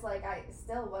now, it's like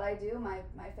what I do,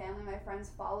 my family, my friends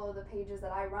follow the pages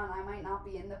that I run. I might not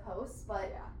be in the posts,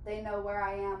 but they know where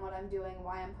I am, what I'm doing,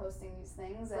 why I'm posting these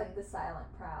things. It's like the silent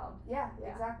proud. Yeah,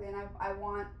 exactly. And I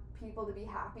want people to be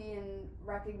happy and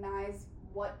recognize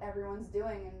what everyone's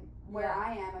doing and where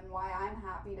I am and why I'm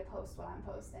happy to post what I'm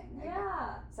posting.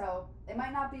 Yeah. So it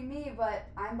might not be me, but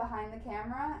I'm behind the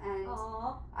camera, and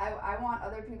I want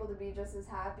other people to be just as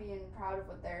happy and proud of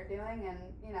what they're doing, and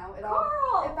you know,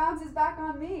 it bounces back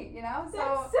on me, you know? So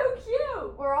that's so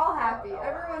cute. We're all happy.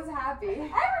 Everyone's happy.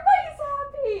 Everybody's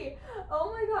happy.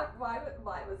 Oh my god, why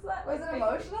was that? Was it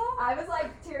emotional? I was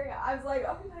like tearing up. I was like,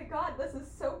 oh my god, this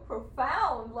is so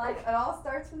profound. Like it all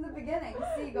starts from the beginning.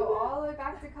 See, go all the way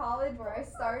back to college where I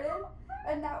started,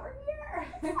 and now we're here.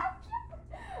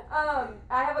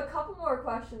 I have a couple more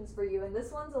questions for you, and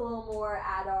this one's a little more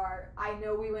at I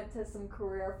know we went to some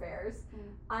career fairs.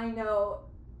 I know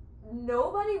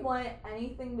nobody wanted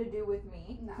anything to do with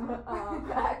me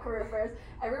at career fairs.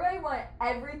 Everybody wanted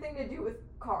everything to do with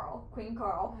Queen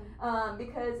Carl,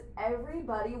 because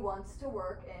everybody wants to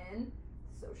work in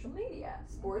social media,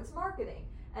 sports marketing.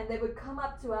 And they would come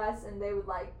up to us and they would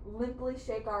like limply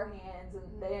shake our hands,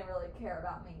 and they didn't really care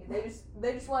about me.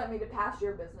 They just wanted me to pass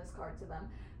your business card to them.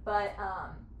 But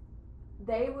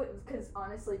they would, because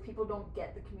honestly, people don't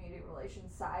get the community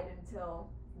relations side until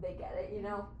they get it, you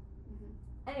know.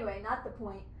 Anyway, not the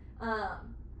point.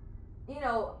 You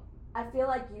know, I feel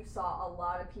like you saw a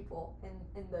lot of people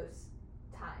in those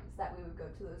times that we would go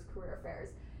to those career fairs.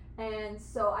 And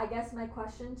so I guess my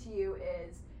question to you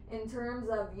is, in terms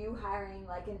of you hiring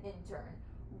like an intern,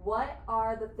 what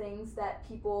are the things that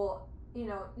people, you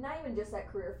know, not even just at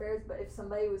career fairs, but if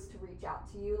somebody was to reach out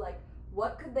to you, like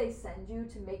what could they send you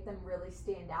to make them really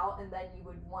stand out and then you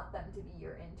would want them to be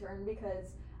your intern?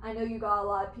 Because I know you got a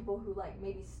lot of people who like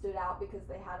maybe stood out because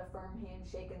they had a firm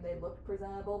handshake and they looked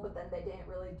presentable, but then they didn't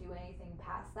really do anything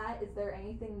past that. Is there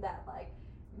anything that like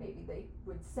maybe they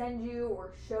would send you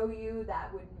or show you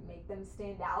that would make them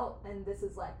stand out? And this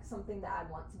is like something that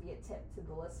I want to be a tip to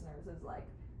the listeners, is like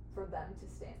for them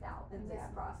to stand out in this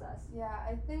process. Yeah,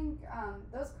 I think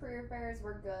those career fairs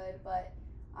were good, but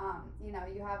you know,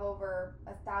 you have over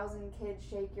 1,000 kids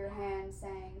shake your hand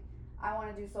saying, I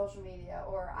want to do social media,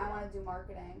 or I want to do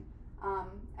marketing.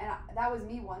 That was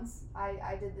me once.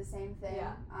 I did the same thing.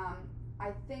 Yeah.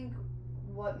 I think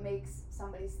what makes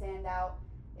somebody stand out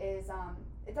is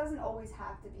it doesn't always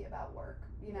have to be about work.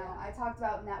 You know, I talked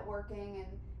about networking and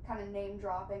kind of name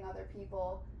dropping other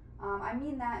people. I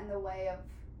mean that in the way of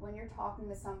when you're talking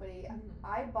to somebody,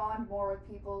 I bond more with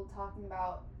people talking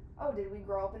about, oh, did we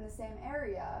grow up in the same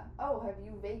area? Oh, have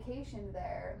you vacationed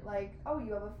there? Like, oh,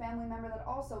 you have a family member that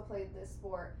also played this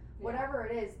sport. Whatever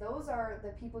it is, those are the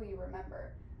people you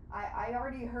remember. I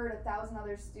already heard 1,000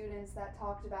 other students that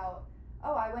talked about,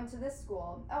 oh, I went to this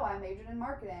school. Oh, I majored in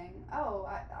marketing. Oh,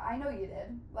 I know you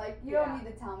did. Like, you don't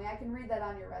need to tell me. I can read that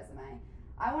on your resume.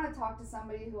 I want to talk to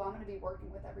somebody who I'm going to be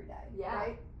working with every day. Yeah.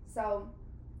 Right? So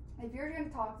if you're going to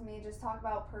talk to me, just talk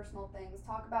about personal things.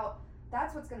 Talk about,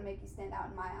 that's what's going to make you stand out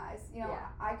in my eyes. You know,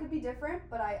 I could be different,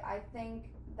 but I think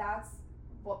that's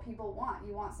what people want.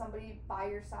 You want somebody by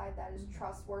your side that is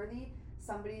trustworthy,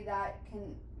 somebody that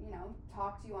can, you know,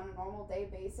 talk to you on a normal day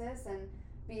basis and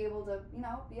be able to, you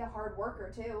know, be a hard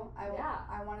worker too.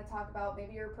 I want to talk about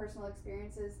maybe your personal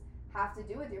experiences have to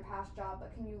do with your past job,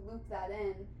 but can you loop that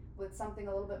in with something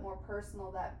a little bit more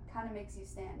personal that kind of makes you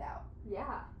stand out?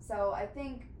 Yeah. So I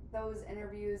think those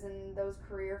interviews and those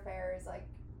career fairs, like,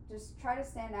 just try to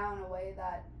stand out in a way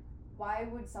that, why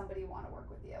would somebody want to work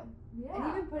with you? Yeah.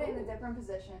 And even put it in a different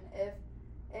position.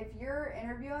 If you're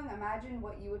interviewing, imagine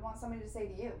what you would want somebody to say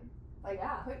to you. Like,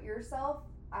 put yourself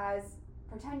as,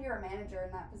 pretend you're a manager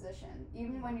in that position.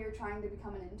 Even when you're trying to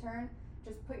become an intern,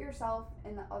 just put yourself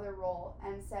in the other role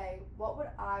and say, what would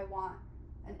I want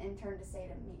an intern to say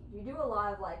to me? You do a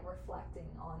lot of like reflecting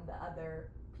on the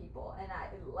other people, and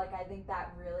I think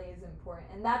that really is important,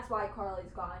 and that's why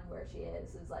Carley's gotten where she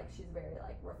is like she's very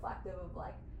like reflective of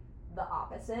like the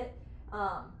opposite,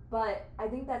 but I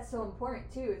think that's so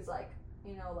important too, is like,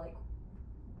 you know, like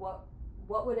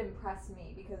what would impress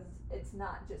me, because it's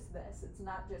not just this, it's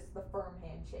not just the firm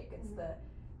handshake, it's the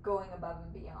going above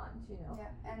and beyond, you know.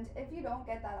 Yeah, and if you don't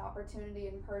get that opportunity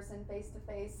in person, face to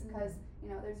face, because you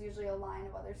know there's usually a line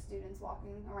of other students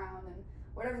walking around, and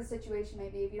whatever the situation may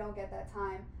be, if you don't get that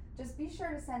time, just be sure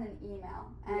to send an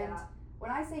email. And when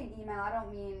I say an email, I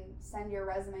don't mean send your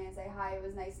resume and say, hi, it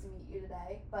was nice to meet you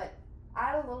today, but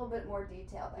add a little bit more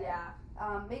detail there.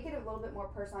 Make it a little bit more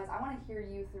personalized. I want to hear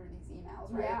you through these emails,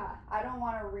 right? I don't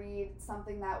want to read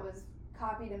something that was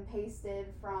copied and pasted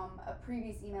from a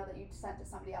previous email that you sent to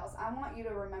somebody else. I want you to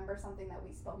remember something that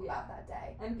we spoke about that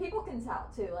day. And people can tell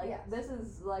too, like this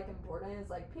is like important, is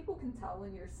like people can tell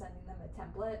when you're sending them a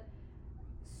template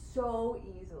so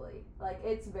easily. Like,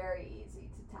 it's very easy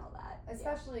to tell that.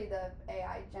 Especially the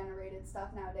AI generated stuff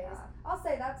nowadays. I'll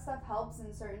say that stuff helps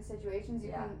in certain situations.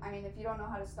 You can, I mean, if you don't know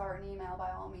how to start an email,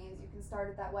 by all means, you can start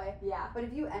it that way. But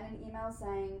if you end an email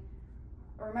saying,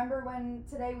 remember when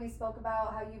today we spoke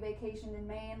about how you vacationed in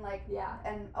Maine, like,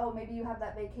 and oh, maybe you have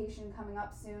that vacation coming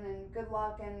up soon, and good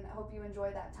luck, and hope you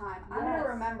enjoy that time. I'm going to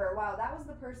remember, wow, that was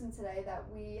the person today that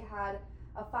we had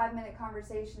a 5-minute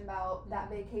conversation about that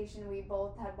vacation we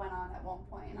both had went on at one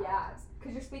point in our lives.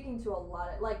 Because you're speaking to a lot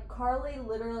of, like, Carley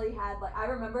literally had, like, I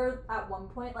remember at one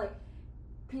point, like,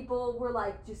 people were,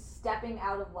 like, just stepping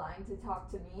out of line to talk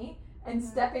to me, and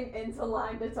stepping into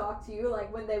line to talk to you,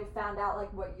 like, when they found out,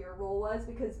 like, what your role was,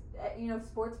 because, you know,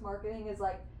 sports marketing is,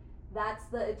 like, that's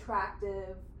the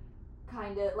attractive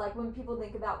kind of, like, when people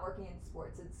think about working in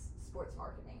sports, it's sports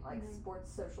marketing, like, sports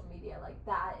social media, like,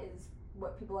 that is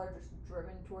what people are just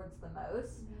driven towards the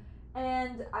most.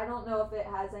 And I don't know if it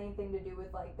has anything to do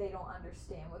with, like, they don't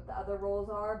understand what the other roles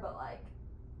are, but, like,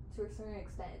 to a certain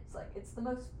extent, it's, like, it's the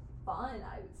most fun,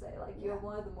 I would say. Like, you have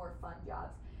one of the more fun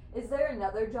jobs. Is there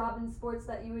another job in sports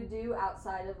that you would do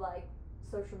outside of, like,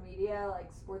 social media,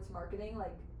 like, sports marketing?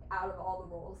 Like, out of all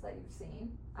the roles that you've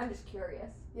seen? I'm just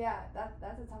curious. Yeah,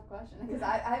 that's a tough question because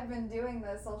I've been doing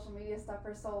the social media stuff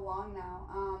for so long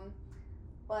now.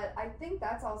 But I think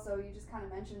that's also, you just kind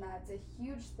of mentioned that, it's a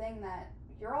huge thing that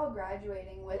you're all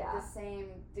graduating with the same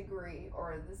degree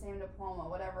or the same diploma,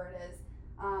 whatever it is.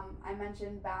 I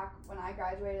mentioned back when I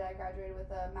graduated with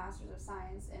a Master's of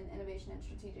Science in Innovation and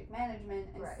Strategic Management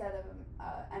instead of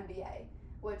an MBA,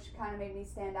 which kind of made me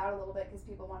stand out a little bit because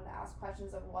people wanted to ask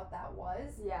questions of what that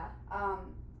was. Yeah.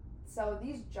 So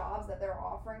these jobs that they're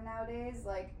offering nowadays,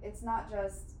 like, it's not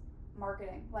just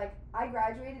marketing. Like, I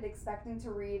graduated expecting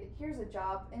to read, here's a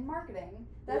job in marketing.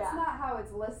 That's not how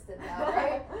it's listed now,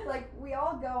 right? Like, we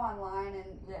all go online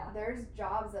and there's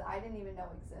jobs that I didn't even know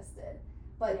existed.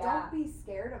 But don't be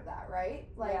scared of that, right?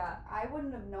 Like, I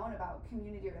wouldn't have known about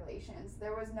community relations.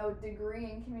 There was no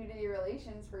degree in community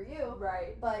relations for you.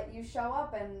 Right. But you show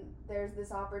up and there's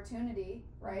this opportunity,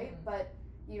 right? Mm-hmm. But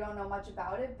you don't know much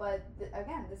about it. But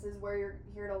again, this is where you're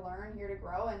here to learn, here to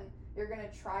grow, and you're going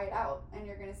to try it out and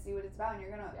you're going to see what it's about. And you're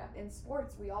going to, in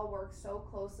sports, we all work so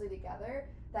closely together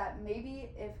that maybe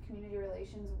if community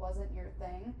relations wasn't your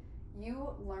thing, you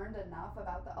learned enough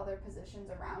about the other positions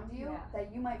around you that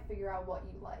you might figure out what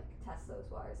you like. Test those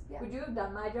waters. Yeah. Would you have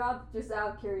done my job just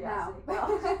out of curiosity?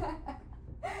 No.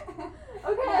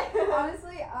 Okay.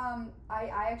 Honestly,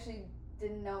 I actually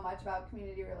didn't know much about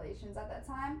community relations at that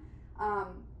time.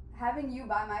 Having you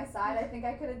by my side, I think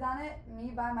I could have done it.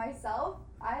 Me by myself,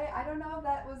 I don't know if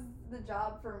that was the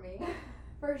job for me.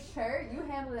 For sure. You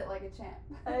handled it like a champ.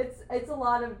 It's a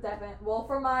lot of well,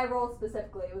 for my role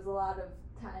specifically, it was a lot of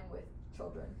time with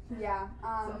children. Yeah.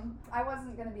 I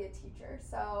wasn't going to be a teacher,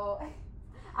 so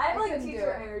I have like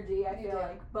teacher energy, I feel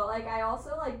like. But like I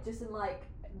also like just in like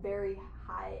very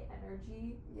high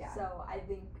energy. Yeah. So I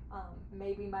think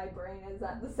maybe my brain is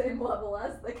at the same level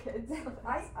as the kids.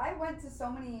 I went to so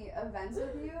many events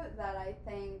with you that I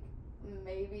think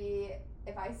maybe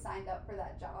if I signed up for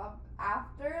that job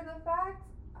after the fact,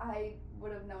 I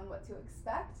would have known what to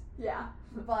expect. Yeah.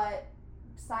 But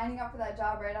signing up for that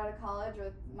job right out of college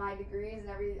with my degrees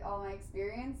and all my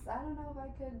experience, I don't know if I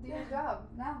could do the job.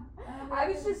 No. I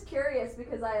was just curious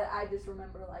because I just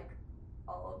remember like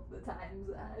all of the times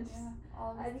and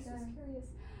I just was curious.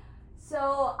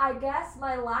 So I guess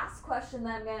my last question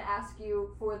that I'm going to ask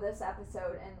you for this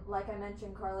episode, and like I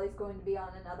mentioned, Carley's going to be on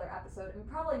another episode and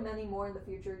probably many more in the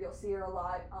future. You'll see her a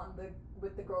lot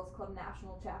with the Girls Club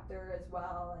National Chapter as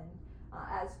well, and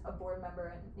as a board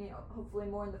member, and hopefully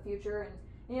more in the future.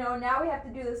 And now we have to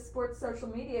do this sports social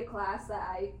media class that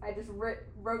I just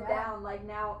wrote down. Like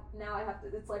now I have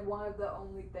to. It's like one of the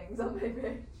only things on my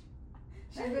page.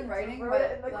 She's been writing,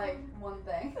 but like one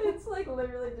thing. It's like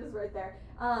literally just right there.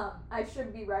 I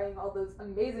should be writing all those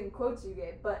amazing quotes you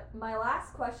gave. But my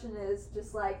last question is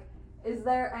just like, is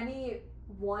there any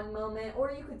one moment,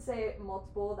 or you could say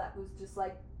multiple, that was just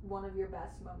like one of your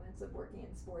best moments of working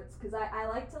in sports? Because I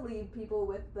like to leave people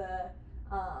with the,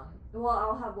 well,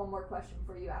 I'll have one more question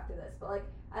for you after this. But like,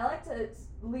 I like to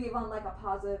leave on like a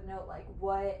positive note, like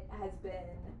what has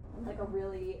been like a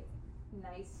really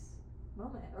nice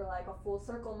moment or like a full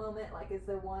circle moment. Like, is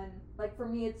there one, like for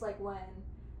me it's like when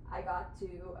I got to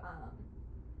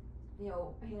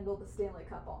handle the Stanley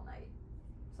Cup all night,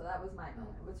 so that was my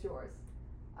moment. What's yours?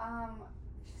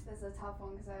 This is a tough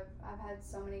one because I've had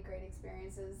so many great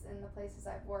experiences in the places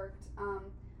I've worked.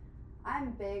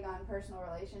 I'm big on personal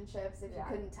relationships, if you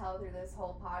couldn't tell through this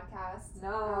whole podcast.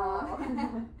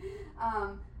 No.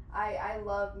 I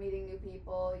love meeting new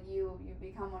people. You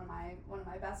become one of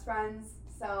my best friends.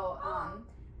 So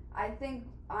I think,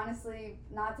 honestly,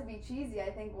 not to be cheesy,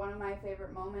 I think one of my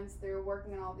favorite moments through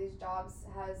working in all these jobs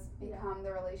has become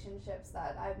the relationships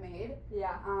that I've made.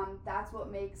 Yeah. That's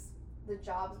what makes the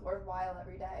jobs worthwhile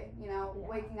every day.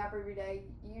 Waking up every day,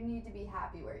 you need to be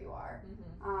happy where you are.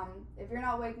 Mm-hmm. If you're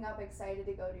not waking up excited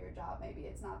to go to your job, maybe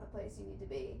it's not the place you need to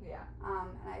be. Yeah.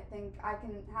 And I think I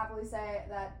can happily say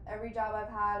that every job I've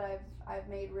had, I've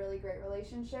made really great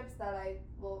relationships that I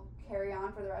will carry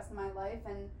on for the rest of my life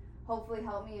and hopefully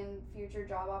help me in future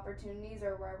job opportunities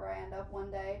or wherever I end up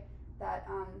one day. That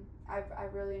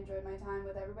I've really enjoyed my time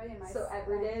with everybody. So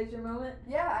every day is your moment?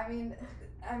 Yeah, I mean,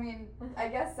 I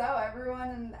guess so.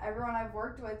 Everyone I've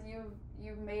worked with,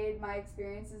 you've made my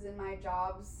experiences in my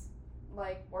jobs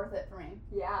like worth it for me.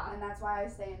 Yeah. And that's why I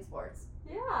stay in sports.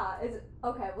 Yeah.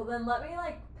 Okay, well then let me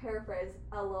like paraphrase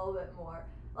a little bit more.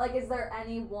 Like, is there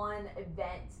any one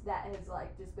event that has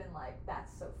like just been like,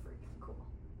 that's so freaking cool?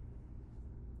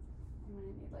 I'm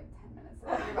gonna need like 10 minutes to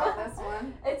think about this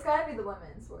one. It's gotta be the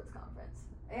women's sports conference.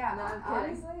 Yeah, no, I'm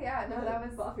kidding. Honestly, yeah, no, that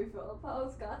was Buffy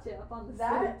Phillippos got you up on the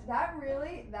stage.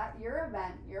 That your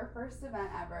event, your first event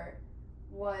ever,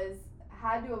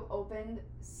 had to have opened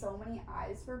so many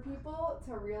eyes for people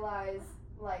to realize,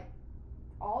 like,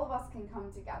 all of us can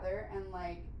come together and,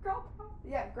 like, grow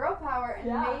power and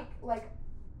make, like,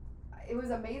 it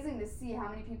was amazing to see how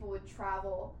many people would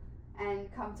travel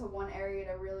and come to one area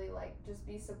to really, like, just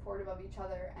be supportive of each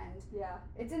other. And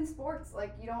it's in sports,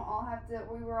 like, you don't all have to,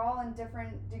 we were all in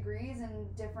different degrees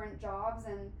and different jobs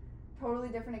and totally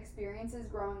different experiences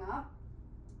growing up,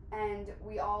 and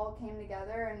we all came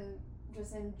together and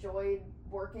just enjoyed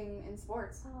working in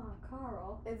sports. Oh,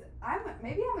 Carl.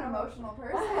 Maybe I'm an emotional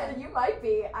person. You might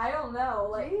be. I don't know.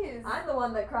 Like, jeez. I'm the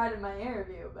one that cried in my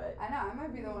interview, but I know, I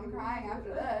might be the one crying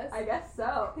after this. I guess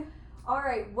so. All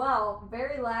right, well,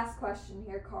 very last question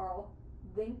here, Carl.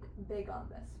 Think big on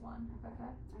this one, okay?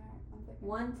 All right, I'm thinking.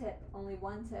 One tip, only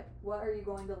one tip. What are you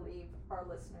going to leave our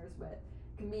listeners with?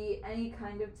 It can be any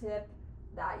kind of tip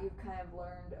that you've kind of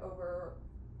learned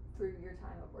through your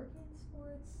time of working in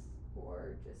sports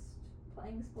or just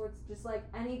playing sports, just like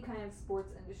any kind of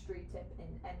sports industry tip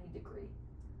in any degree.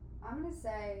 I'm going to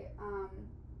say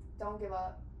don't give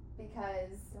up,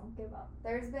 because don't give up.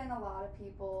 There's been a lot of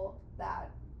people that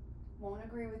won't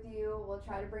agree with you, will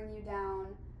try to bring you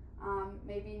down,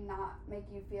 maybe not make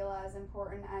you feel as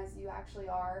important as you actually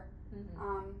are.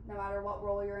 Mm-hmm. No matter what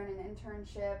role you're in, an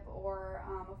internship or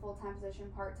a full-time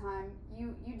position, part-time,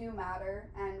 you do matter,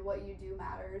 and what you do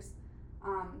matters.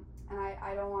 And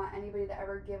I don't want anybody to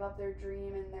ever give up their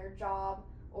dream in their job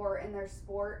or in their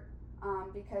sport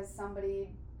because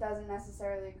somebody doesn't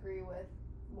necessarily agree with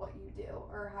what you do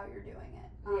or how you're doing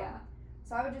it.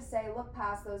 So I would just say look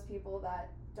past those people that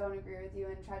don't agree with you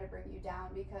and try to bring you down,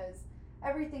 because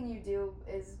everything you do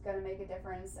is going to make a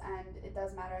difference, and it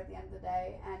does matter at the end of the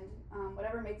day. And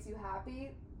whatever makes you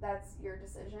happy, that's your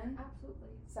decision. Absolutely.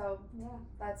 So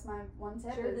that's my one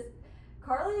tip. Sure.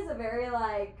 Carly is a very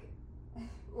like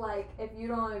if you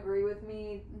don't agree with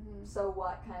me, so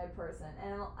what kind of person,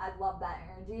 and I love that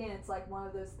energy, and it's like one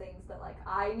of those things that like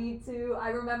I need to. I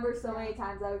remember so many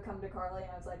times I would come to Carly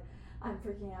and I was like, I'm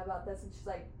freaking out about this, and she's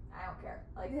like, I don't care.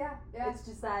 Like it's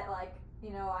just that like, you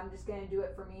know, I'm just gonna do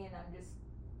it for me, and I'm just,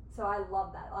 so I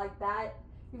love that. Like that,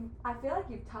 I feel like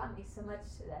you've taught me so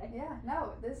much today. Yeah,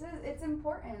 no, it's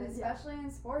important, especially in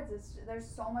sports. There's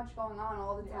so much going on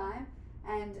all the time,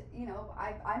 and you know,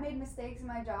 I made mistakes in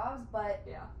my jobs, but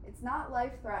it's not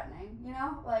life threatening. You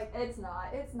know, like it's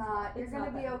not. You're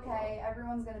gonna be okay.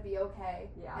 Everyone's gonna be okay.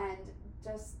 And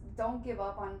just don't give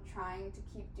up on trying to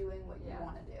keep doing what you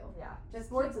want to do. Just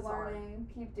sports keep learning,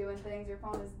 keep doing things. Your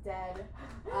phone is dead.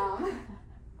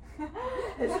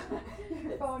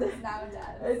 Your phone is now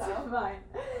dead. It's fine.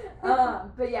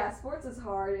 But yeah, sports is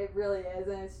hard. It really is,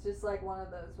 and it's just like one of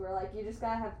those where like you just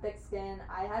gotta have thick skin.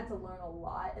 I had to learn a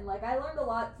lot, and like I learned a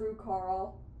lot through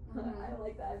Carl. I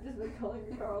like that. I've just been calling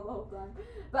you Carl the whole time.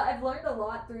 But I've learned a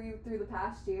lot through you through the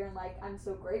past year, and like I'm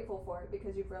so grateful for it,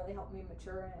 because you've really helped me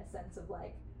mature in a sense of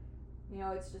like, you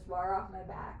know, it's just water off my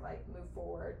back, like move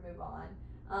forward, move on.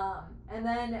 And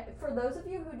then for those of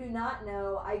you who do not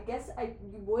know, I guess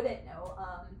you wouldn't know,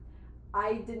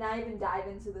 I did not even dive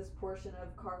into this portion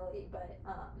of Carly, but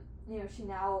you know, she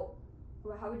now,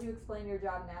 how would you explain your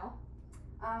job now?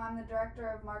 I'm the director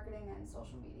of marketing and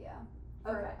social media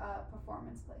for a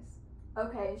performance place.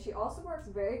 Okay, and she also works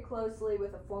very closely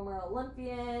with a former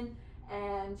Olympian,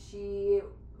 and she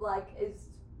like is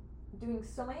doing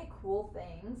so many cool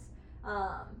things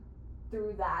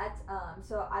through that.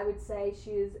 So I would say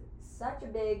she is such a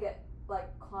big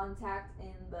like contact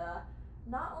in the,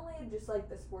 not only just like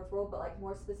the sports world, but like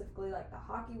more specifically like the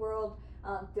hockey world.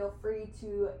 Feel free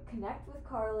to connect with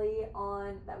Carly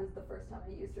on, that was the first time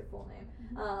I used her full name,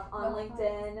 on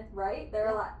LinkedIn, right? There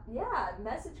are a lot,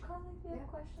 message Carly if you have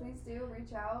questions. Please do,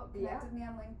 reach out, connect with me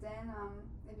on LinkedIn.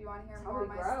 If you want to hear That's more of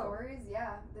my grow. Stories,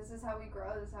 this is how we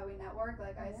grow, this is how we network.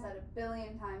 Like I said a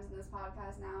billion times in this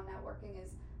podcast now, networking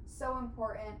is so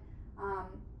important,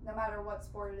 no matter what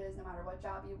sport it is, no matter what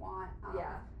job you want.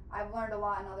 I've learned a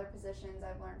lot in other positions.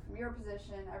 I've learned from your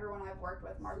position. Everyone I've worked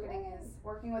with, marketing is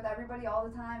working with everybody all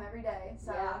the time, every day.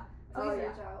 So please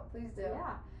reach out. Please do.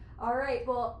 Yeah. All right.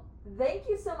 Well, thank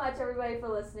you so much, everybody, for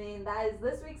listening. That is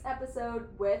this week's episode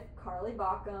with Carley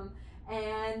Bauckham.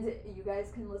 And you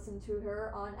guys can listen to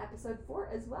her on episode 4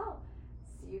 as well.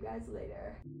 See you guys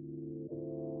later.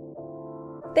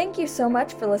 Thank you so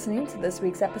much for listening to this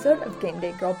week's episode of Game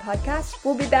Day Girl Podcast.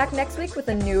 We'll be back next week with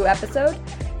a new episode.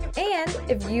 And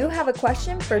if you have a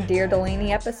question for Dear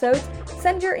Delaney episodes,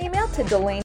 send your email to Delaney